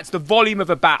 54. So that's the volume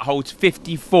of a bat holds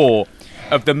 54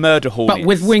 of the murder hornets. But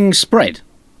with wings spread?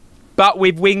 But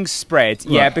with wings spread,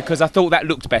 because I thought that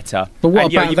looked better. But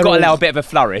what about you've got to allow a bit of a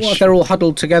flourish. What if they're all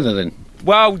huddled together then?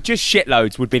 Well, just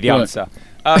shitloads would be the answer.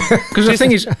 Because the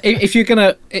thing is, if you're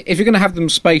gonna have them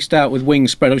spaced out with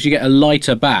wings spread, obviously you get a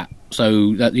lighter bat,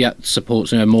 so that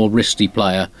supports a more wristy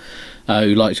player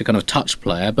who likes a kind of touch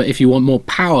player. But if you want more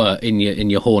power in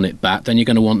your hornet bat, then you're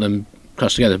going to want them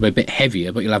crushed together, but a bit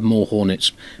heavier. But you'll have more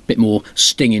hornets, a bit more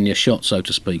sting in your shot, so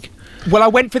to speak. Well, I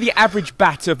went for the average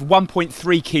bat of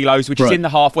 1.3 kilos, which is in the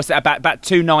half. What's that, about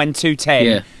 2.9,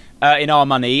 2.10 in our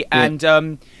money.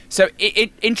 And so,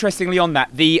 interestingly on that,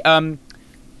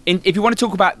 if you want to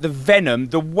talk about the venom,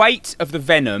 the weight of the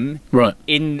venom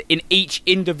in each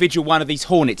individual one of these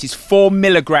hornets is 4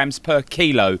 milligrams per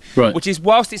kilo, which is,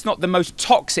 whilst it's not the most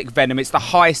toxic venom, it's the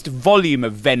highest volume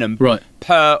of venom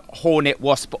per hornet,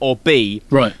 wasp or bee,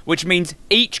 which means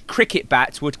each cricket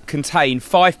bat would contain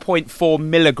 5.4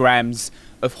 milligrams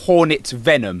of hornet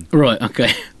venom. Right,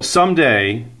 okay.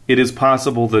 Someday, it is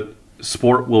possible that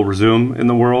sport will resume in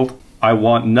the world. I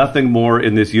want nothing more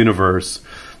in this universe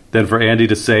than for Andy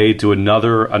to say to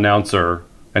another announcer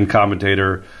and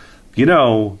commentator, you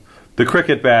know, the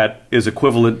cricket bat is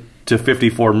equivalent to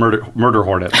 54 murder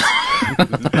hornets.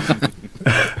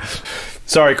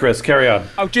 Sorry, Chris, carry on.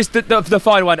 Oh, just the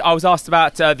final one. I was asked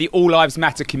about the All Lives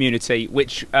Matter community,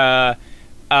 which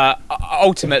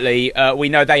ultimately we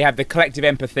know they have the collective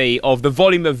empathy of the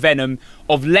volume of venom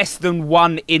of less than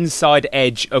 1 inside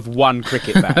edge of 1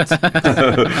 cricket bat.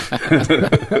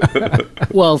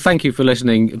 Well, thank you for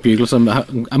listening, Bugles.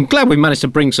 I'm glad we managed to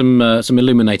bring some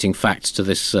illuminating facts to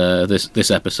this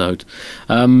episode.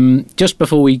 Just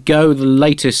before we go, the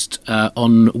latest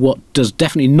on what does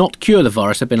definitely not cure the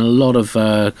virus. There have been a lot of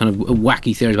kind of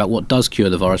wacky theories about what does cure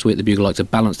the virus. We at the Bugle like to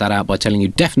balance that out by telling you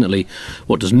definitely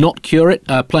what does not cure it.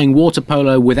 Playing water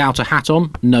polo without a hat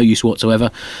on, no use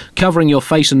whatsoever. Covering your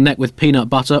face and neck with peanut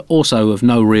butter, also of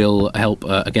no real help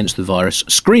against the virus.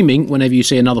 Screaming whenever you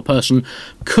see another person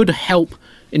could help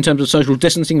in terms of social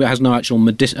distancing, but has no actual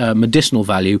medicinal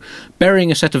value.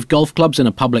 Burying a set of golf clubs in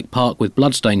a public park with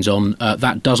bloodstains on,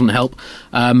 that doesn't help.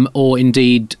 Or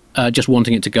indeed, just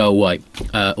wanting it to go away,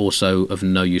 also of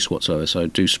no use whatsoever. So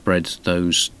do spread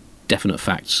those definite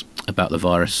facts about the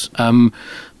virus.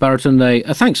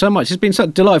 Baratunde, thanks so much. It's been so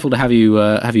delightful to have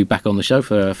you back on the show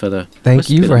for the. Thank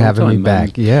you for having me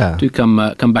back. Yeah, do come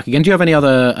back again. Do you have any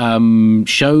other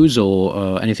shows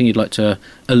or anything you'd like to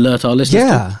alert our listeners?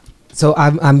 Yeah, so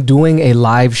I'm doing a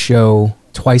live show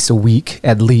twice a week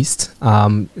at least.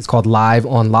 It's called Live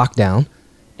on Lockdown,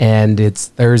 and it's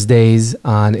Thursdays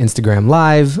on Instagram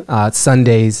Live.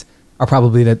 Sundays are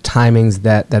probably the timings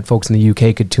that folks in the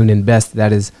UK could tune in best.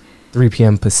 That is 3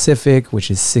 p.m. Pacific, which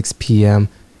is 6 p.m.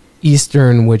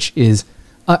 Eastern, which is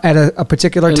at a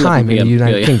particular time in the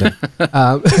United Kingdom.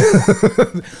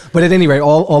 But at any rate,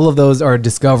 all of those are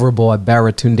discoverable at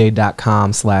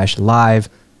baratunde.com/live.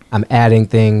 I'm adding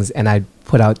things, and I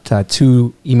put out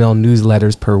 2 email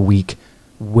newsletters per week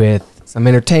with some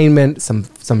entertainment,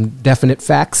 some definite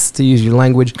facts, to use your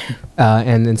language,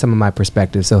 and then some of my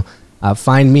perspectives. So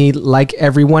find me, like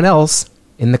everyone else,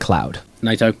 in the cloud.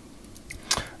 Nato.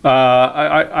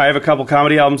 I have a couple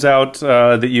comedy albums out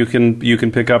that you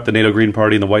can pick up. The Nato Green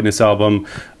Party and the Whiteness album.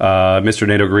 Mr.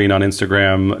 Nato Green on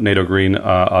Instagram. Nato Green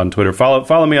on Twitter.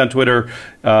 Follow me on Twitter.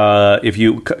 If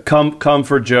you come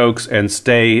for jokes and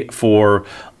stay for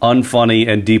unfunny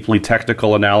and deeply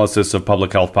technical analysis of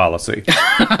public health policy.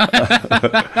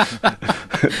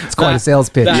 It's quite a sales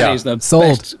pitch. That is the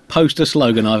best poster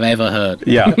slogan I've ever heard.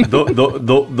 Yeah,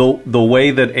 the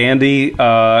way that Andy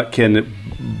can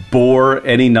bore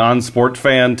any non-sport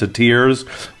fan to tears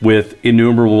with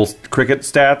innumerable cricket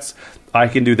stats, I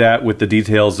can do that with the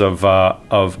details of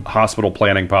hospital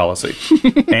planning policy,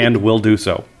 and will do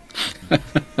so.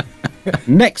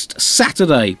 Next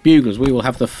Saturday, Buglers, we will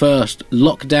have the first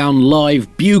lockdown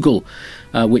live Bugle,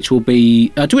 which will be...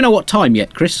 do we know what time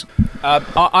yet, Chris?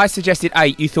 I suggested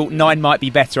 8. You thought 9 might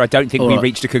be better. I don't think we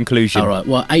reached a conclusion. All right.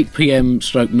 Well, 8 p.m.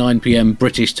 stroke 9 p.m.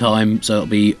 British time, so it'll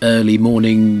be early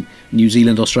morning New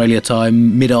Zealand, Australia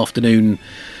time, mid-afternoon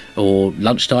or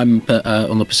lunchtime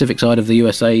on the Pacific side of the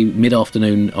USA,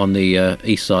 mid-afternoon on the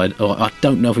east side. I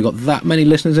don't know if we've got that many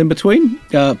listeners in between,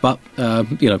 but,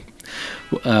 you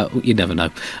never know.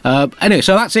 Anyway,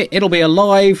 so that's it. It'll be a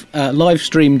live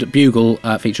streamed Bugle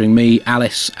featuring me,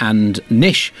 Alice and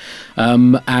Nish.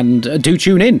 And do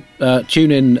tune in.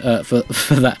 Tune in for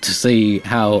that to see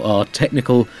how our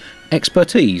technical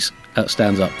expertise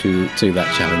stands up to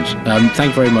that challenge.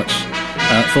 Thank you very much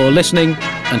for listening.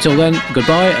 Until then,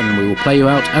 goodbye, and we will play you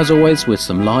out, as always, with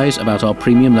some lies about our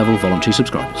premium level voluntary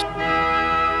subscribers.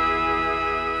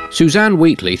 Suzanne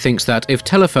Wheatley thinks that if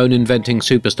telephone inventing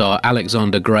superstar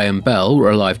Alexander Graham Bell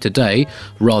were alive today,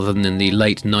 rather than in the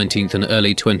late 19th and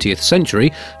early 20th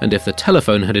century, and if the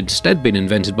telephone had instead been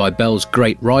invented by Bell's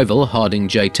great rival, Harding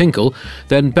J. Tinkle,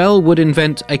 then Bell would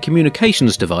invent a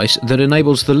communications device that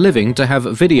enables the living to have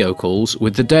video calls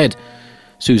with the dead.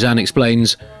 Suzanne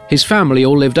explains, his family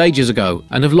all lived ages ago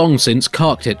and have long since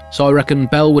carked it, so I reckon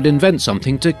Bell would invent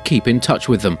something to keep in touch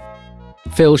with them.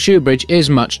 Phil Shoebridge is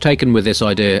much taken with this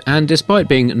idea, and despite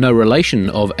being no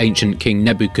relation of ancient King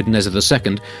Nebuchadnezzar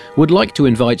II, would like to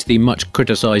invite the much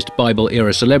criticised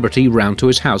Bible-era celebrity round to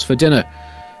his house for dinner.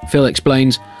 Phil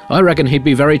explains, I reckon he'd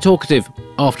be very talkative.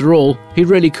 After all, he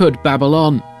really could babble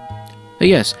on.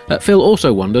 Yes, Phil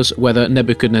also wonders whether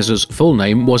Nebuchadnezzar's full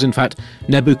name was in fact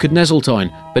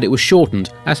Nebuchadnezzartine, but it was shortened,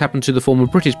 as happened to the former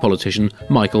British politician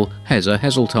Michael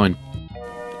Heseltine.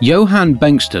 Johann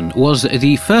Bengtsson was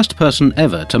the first person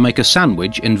ever to make a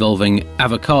sandwich involving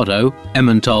avocado,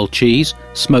 Emmental cheese,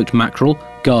 smoked mackerel,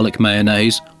 garlic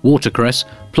mayonnaise, watercress,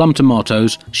 plum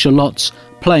tomatoes, shallots,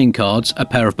 playing cards, a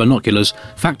pair of binoculars,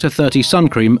 Factor 30 sun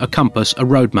cream, a compass, a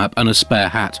road map and a spare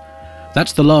hat.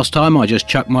 That's the last time I just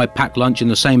chuck my packed lunch in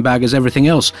the same bag as everything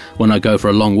else when I go for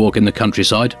a long walk in the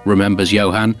countryside, remembers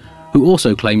Johann, who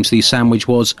also claims the sandwich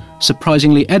was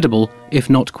surprisingly edible, if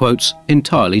not, quotes,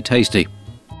 entirely tasty.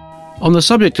 On the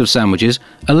subject of sandwiches,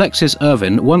 Alexis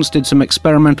Irvin once did some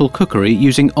experimental cookery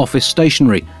using office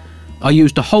stationery. I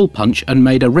used a hole punch and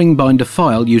made a ring binder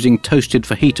file using toasted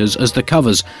fajitas as the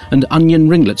covers and onion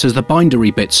ringlets as the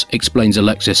bindery bits, explains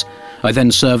Alexis. I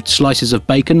then served slices of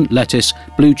bacon, lettuce,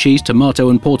 blue cheese, tomato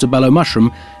and portobello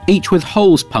mushroom, each with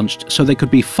holes punched so they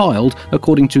could be filed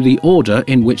according to the order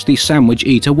in which the sandwich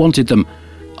eater wanted them.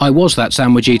 I was that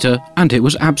sandwich eater, and it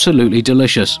was absolutely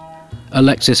delicious.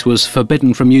 Alexis was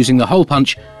forbidden from using the hole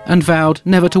punch and vowed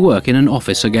never to work in an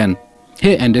office again.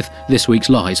 Here endeth this week's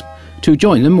lies. To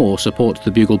join them or support the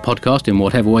Bugle podcast in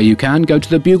whatever way you can, go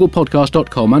to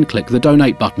thebuglepodcast.com and click the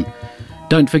donate button.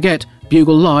 Don't forget,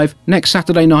 Bugle Live next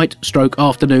Saturday night, stroke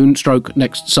afternoon, stroke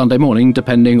next Sunday morning,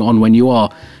 depending on when you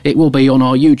are. It will be on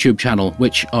our YouTube channel,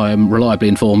 which I am reliably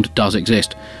informed does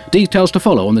exist. Details to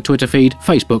follow on the Twitter feed,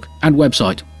 Facebook and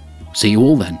website. See you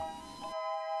all then.